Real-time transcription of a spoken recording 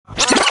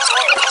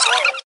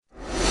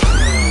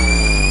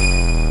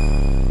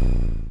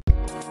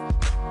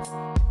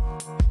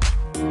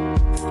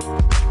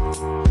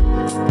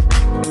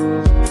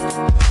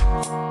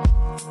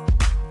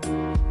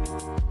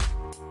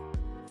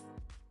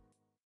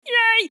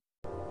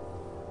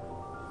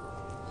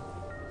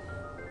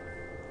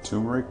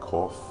Turmeric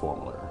cough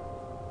formula.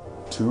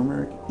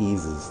 Turmeric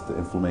eases the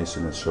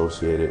inflammation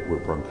associated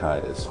with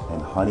bronchitis,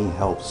 and honey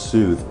helps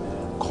soothe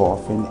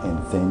coughing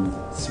and thin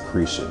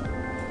secretion.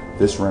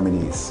 This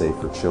remedy is safe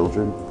for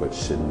children but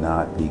should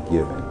not be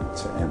given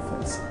to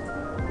infants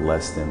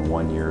less than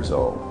 1 year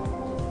old.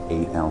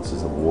 8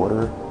 ounces of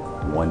water,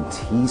 1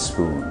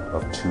 teaspoon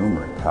of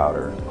turmeric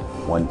powder,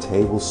 1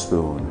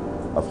 tablespoon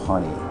of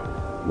honey,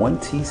 1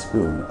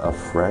 teaspoon of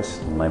fresh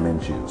lemon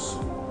juice.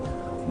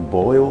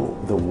 Boil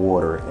the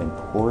water and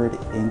pour it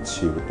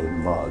into a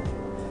mug.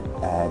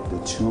 Add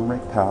the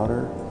turmeric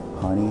powder,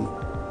 honey,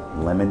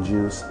 lemon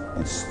juice,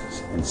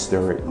 and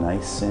stir it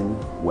nice and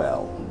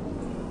well.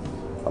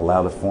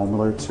 Allow the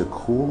formula to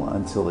cool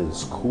until it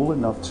is cool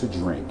enough to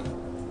drink.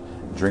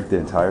 Drink the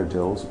entire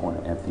dose on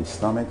an empty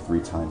stomach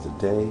 3 times a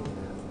day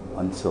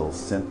until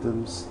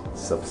symptoms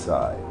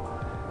subside.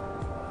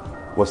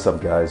 What's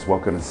up, guys?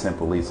 Welcome to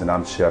Simple Eats, and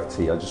I'm Chef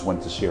T. I just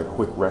wanted to share a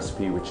quick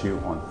recipe with you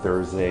on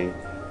Thursday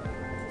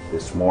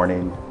this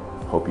morning.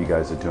 Hope you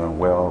guys are doing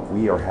well.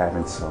 We are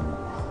having some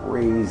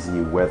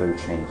crazy weather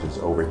changes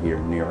over here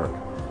in New York,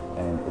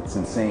 and it's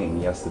insane.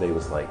 Yesterday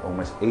was like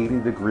almost 80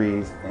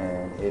 degrees,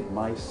 and it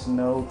might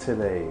snow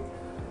today.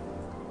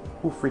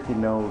 Who freaking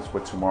knows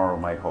what tomorrow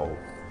might hold?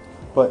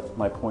 But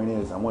my point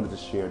is, I wanted to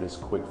share this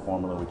quick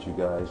formula with you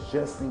guys,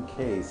 just in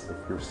case if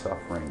you're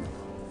suffering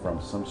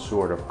from some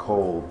sort of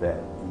cold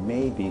that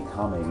may be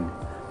coming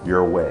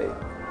your way.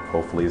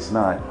 Hopefully it's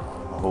not.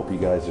 I hope you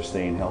guys are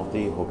staying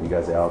healthy. Hope you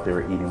guys are out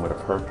there eating with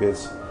a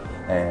purpose.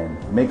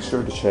 And make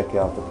sure to check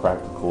out the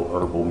Practical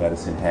Herbal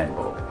Medicine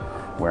Handbook,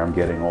 where I'm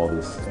getting all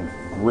this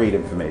great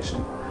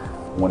information.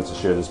 I wanted to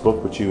share this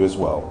book with you as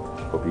well.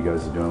 Hope you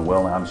guys are doing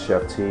well. I'm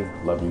Chef T.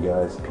 Love you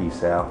guys.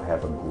 Peace out.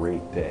 Have a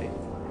great day.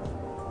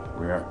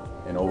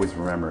 And always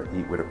remember,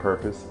 eat with a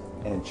purpose,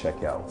 and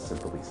check out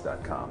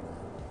simpleeats.com.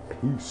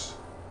 Peace.